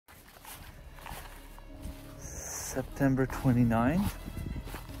September 29th.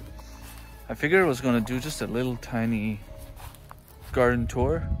 I figured I was gonna do just a little tiny garden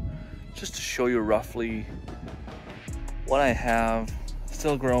tour just to show you roughly what I have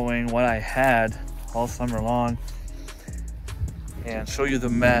still growing, what I had all summer long, and show you the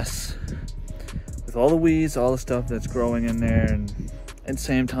mess with all the weeds, all the stuff that's growing in there, and at the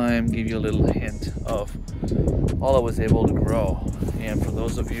same time give you a little hint of all I was able to grow. And for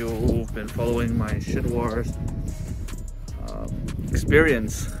those of you who've been following my Shit Wars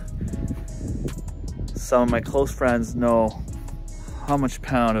experience, some of my close friends know how much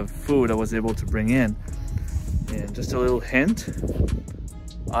pound of food I was able to bring in. And just a little hint,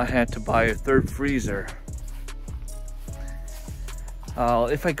 I had to buy a third freezer.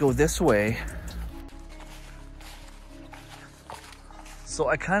 If I go this way, so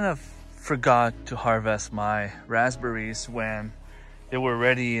I kind of forgot to harvest my raspberries when they were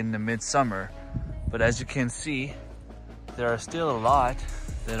ready in the midsummer, but as you can see, there are still a lot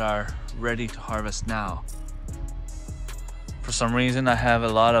that are ready to harvest now. For some reason, I have a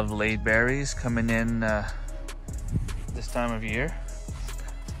lot of late berries coming in this time of year.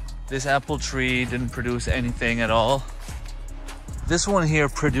 This apple tree didn't produce anything at all. This one here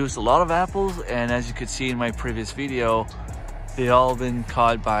produced a lot of apples, and as you could see in my previous video, they all been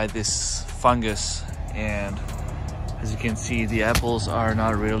caught by this fungus, and as you can see, the apples are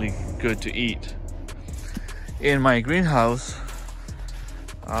not really good to eat. In my greenhouse,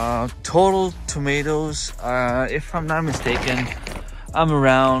 total tomatoes, if I'm not mistaken, I'm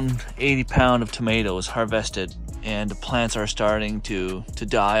around 80 pounds of tomatoes harvested, and the plants are starting to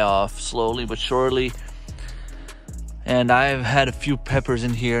die off slowly but surely. And I've had a few peppers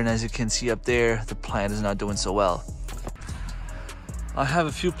in here, and as you can see up there, the plant is not doing so well. I have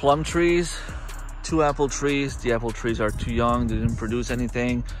a few plum trees, 2 apple trees. The apple trees are too young, they didn't produce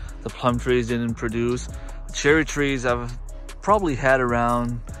anything. The plum trees didn't produce. The cherry trees, I've probably had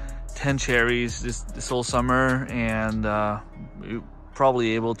around 10 cherries this whole summer, and we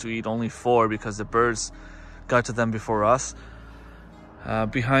probably able to eat only 4 because the birds got to them before us.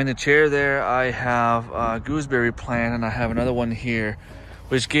 Behind the chair there, I have a gooseberry plant, and I have another one here,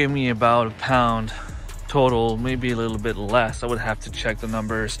 which gave me about a pound total, maybe a little bit less. I would have to check the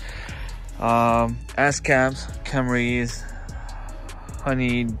numbers. Ascams, Camrys,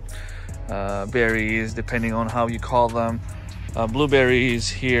 honey berries, depending on how you call them. Blueberries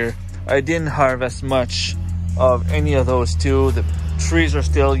here. I didn't harvest much of any of those two. The trees are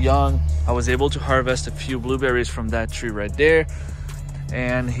still young. I was able to harvest a few blueberries from that tree right there.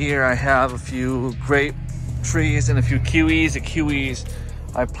 And here I have a few grape trees and a few kiwis. The kiwis,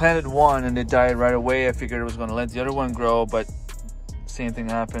 I planted one and it died right away. I figured I was going to let the other one grow, but same thing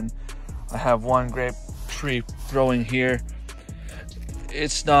happened. I have one grape tree growing here.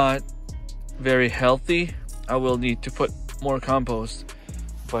 It's not very healthy. I will need to put more compost,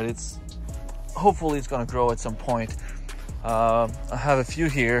 but hopefully it's going to grow at some point. I have a few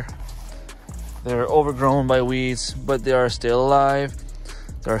here. They're overgrown by weeds, but they are still alive.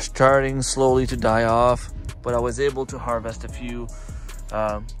 They're starting slowly to die off, but I was able to harvest a few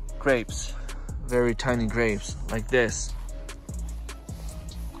grapes, very tiny grapes like this,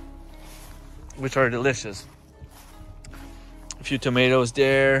 which are delicious. A few tomatoes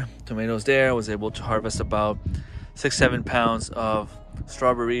there. I was able to harvest about 6-7 pounds of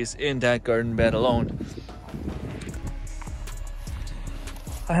strawberries in that garden bed alone.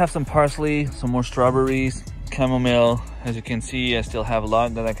 I have some parsley, some more strawberries, chamomile. As you can see, I still have a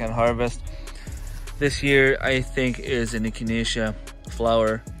lot that I can harvest. This year, I think, is an echinacea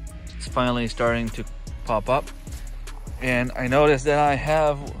flower. It's finally starting to pop up. And I noticed that I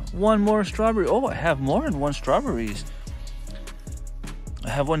have one more strawberry. Oh, I have more than one strawberries. I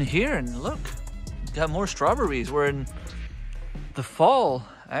have one here, and look, got more strawberries. We're in the fall,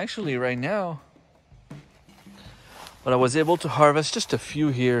 actually, right now. But I was able to harvest just a few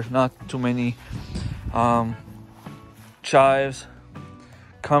here, not too many. Chives,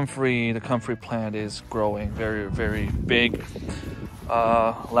 comfrey, the comfrey plant is growing very, very big.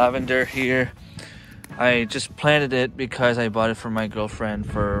 Lavender here. I just planted it because I bought it for my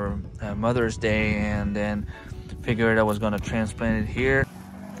girlfriend for Mother's Day, and then figured I was going to transplant it here.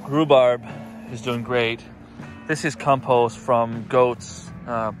 Rhubarb is doing great. This is compost from goats'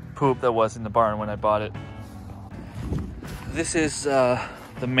 poop that was in the barn when I bought it. This is the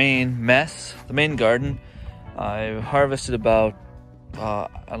main mess, the main garden. I've harvested about,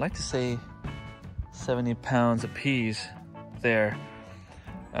 I'd like to say 70 pounds of peas there.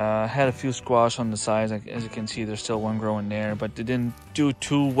 Had a few squash on the sides. As you can see, there's still one growing there, but they didn't do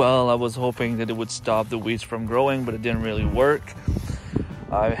too well. I was hoping that it would stop the weeds from growing, but it didn't really work.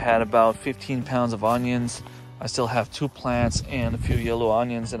 I had about 15 pounds of onions, I still have 2 plants and a few yellow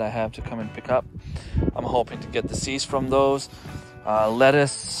onions that I have to come and pick up. I'm hoping to get the seeds from those.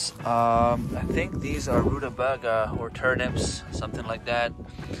 Lettuce, I think these are rutabaga or turnips, something like that.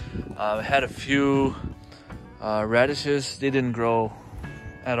 I had a few radishes. They didn't grow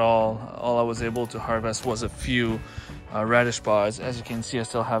at all. All I was able to harvest was a few radish pods. As you can see, I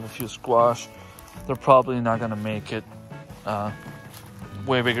still have a few squash. They're probably not gonna make it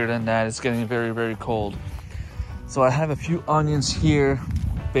way bigger than that. It's getting very, very cold. So I have a few onions here,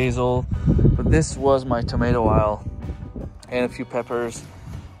 basil, but this was my tomato aisle, and a few peppers.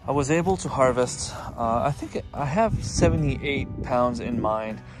 I was able to harvest, I think I have 78 pounds in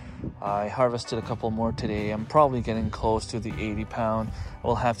mind. I harvested a couple more today. I'm probably getting close to the 80 pound.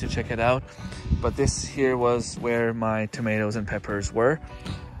 We'll have to check it out. But this here was where my tomatoes and peppers were.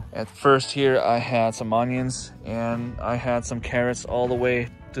 At first here I had some onions and I had some carrots all the way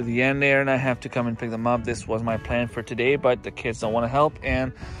to the end there, and I have to come and pick them up. This was my plan for today, but the kids don't want to help,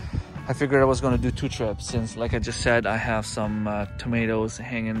 and I figured I was going to do 2 trips since, like I just said, I have some tomatoes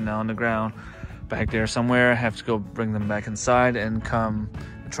hanging on the ground back there somewhere. I have to go bring them back inside and come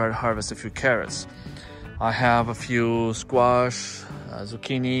and try to harvest a few carrots. I have a few squash,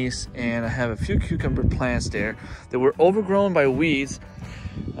 zucchinis, and I have a few cucumber plants there. They were overgrown by weeds,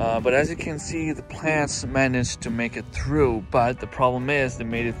 but as you can see, the plants managed to make it through, but the problem is they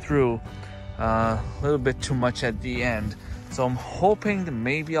made it through a little bit too much at the end. So I'm hoping that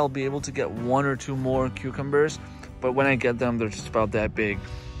maybe I'll be able to get 1 or 2 more cucumbers, but when I get them, they're just about that big.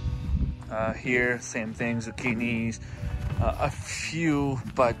 Here, same thing, zucchinis, a few,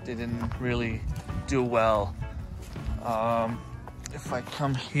 but they didn't really do well. If I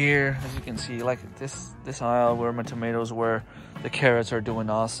come here, as you can see, like this aisle where my tomatoes were, the carrots are doing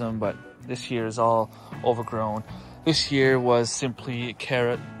awesome, but this here is all overgrown. This here was simply a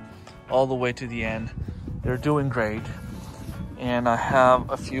carrot all the way to the end. They're doing great. And I have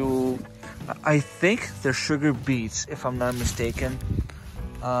a few, I think they're sugar beets, if I'm not mistaken.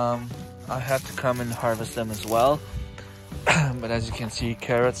 I have to come and harvest them as well. But as you can see,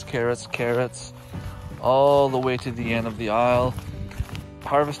 carrots, carrots, carrots, all the way to the end of the aisle.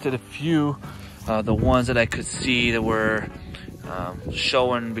 Harvested a few, the ones that I could see that were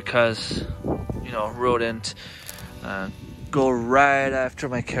showing because, you know, rodent go right after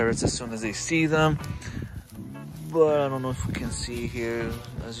my carrots as soon as they see them. But I don't know if we can see here.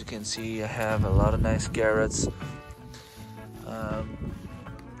 As you can see, I have a lot of nice carrots.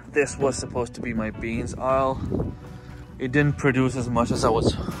 This was supposed to be my beans aisle. It didn't produce as much as I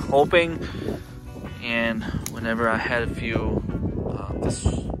was hoping, and whenever I had a few, this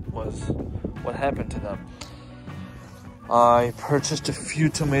was what happened to them. I purchased a few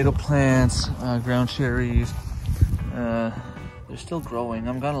tomato plants, ground cherries. They're still growing.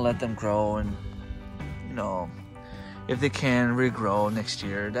 I'm gonna let them grow, and you know, if they can regrow next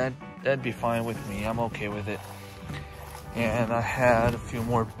year, that'd be fine with me. I'm okay with it. And I had a few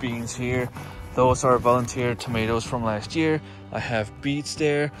more beans here. Those are volunteer tomatoes from last year. I have beets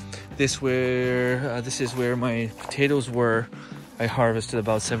there. This is where my potatoes were. I harvested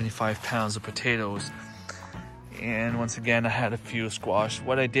about 75 pounds of potatoes. And once again, I had a few squash.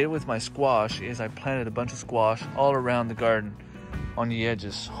 What I did with my squash is I planted a bunch of squash all around the garden on the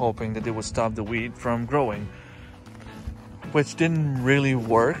edges, hoping that they would stop the weed from growing, which didn't really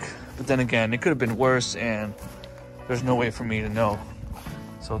work. But then again, it could have been worse, and there's no way for me to know.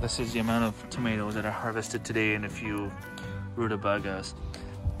 So this is the amount of tomatoes that I harvested today, and a few rutabagas.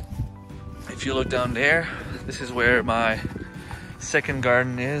 If you look down there, this is where my second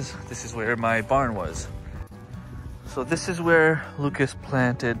garden is. This is where my barn was. So this is where Lucas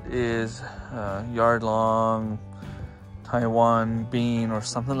planted his yard-long Taiwan bean or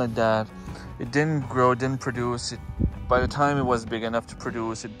something like that. It didn't grow, didn't produce. By the time it was big enough to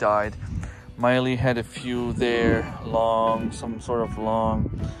produce, it died. Miley had a few there, some sort of long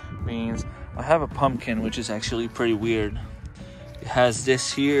beans. I have a pumpkin, which is actually pretty weird. It has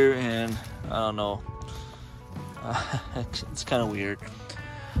this here, and I don't know. It's kind of weird.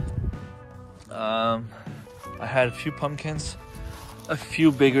 I had a few pumpkins, a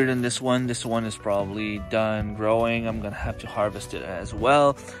few bigger than this one. This one is probably done growing. I'm gonna have to harvest it as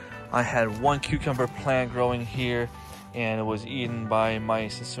well. I had one cucumber plant growing here, and it was eaten by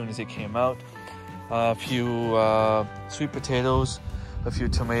mice as soon as it came out. A few sweet potatoes, a few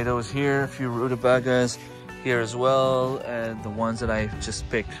tomatoes here, a few rutabagas here as well, and the ones that I just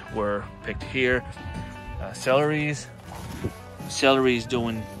picked were picked here. Celery's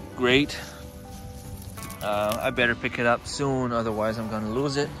doing great. I better pick it up soon, otherwise I'm gonna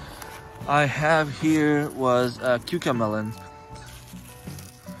lose it. I have here was a cucumber melon,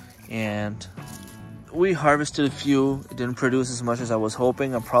 and we harvested a few. It didn't produce as much as I was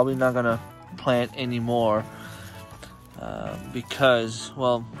hoping. I'm probably not gonna plant any more because,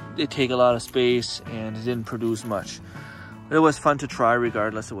 well, they take a lot of space and it didn't produce much. But it was fun to try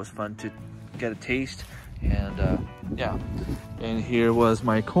regardless. It was fun to get a taste. And yeah, and here was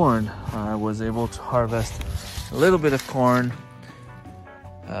my corn. I was able to harvest a little bit of corn,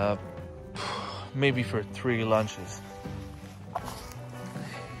 maybe for 3 lunches.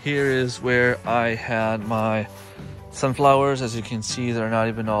 Here is where I had my sunflowers. As you can see, they're not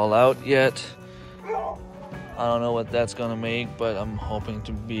even all out yet. I don't know what that's gonna make, but I'm hoping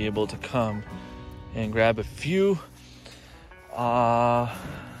to be able to come and grab a few.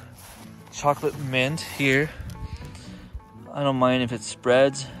 Chocolate mint here. I don't mind if it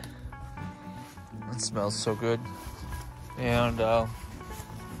spreads. It smells so good. And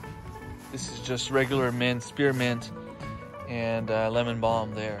this is just regular mint, spearmint, and lemon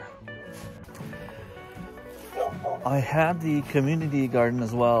balm there. I had the community garden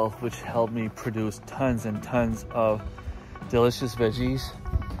as well, which helped me produce tons and tons of delicious veggies.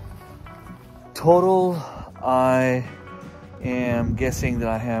 Total, I am guessing that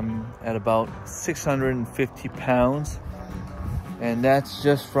I am at about 650 pounds, and that's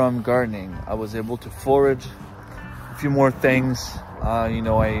just from gardening. I was able to forage a few more things. You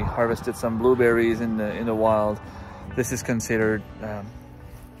know, I harvested some blueberries in the wild. This is considered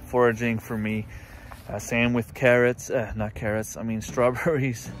foraging for me. Same with carrots, not carrots, I mean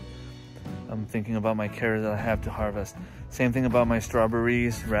strawberries. I'm thinking about my carrots that I have to harvest. Same thing about my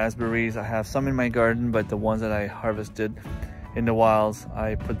strawberries, raspberries. I have some in my garden, but the ones that I harvested in the wilds,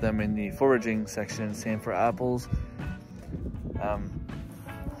 I put them in the foraging section. Same for apples.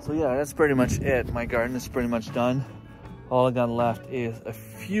 So yeah, that's pretty much it. My garden is pretty much done. All I got left is a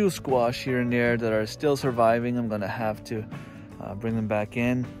few squash here and there that are still surviving. I'm gonna have to bring them back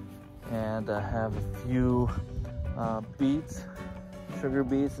in. And I have a few beets, sugar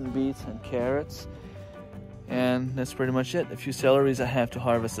beets and carrots. And that's pretty much it. A few celeries I have to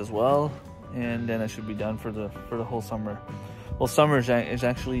harvest as well. And then I should be done for the whole summer. Well, summer is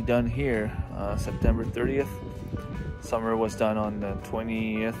actually done here, September 30th. Summer was done on the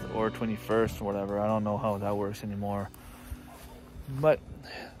 20th or 21st or whatever. I don't know how that works anymore. But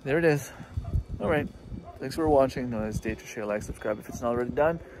there it is. All right, thanks for watching. Don't hesitate to share, like, subscribe if it's not already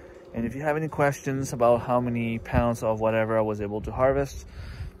done. And if you have any questions about how many pounds of whatever I was able to harvest,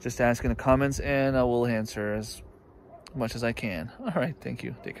 just ask in the comments and I will answer as much as I can. All right, thank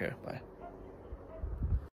you. Take care. Bye.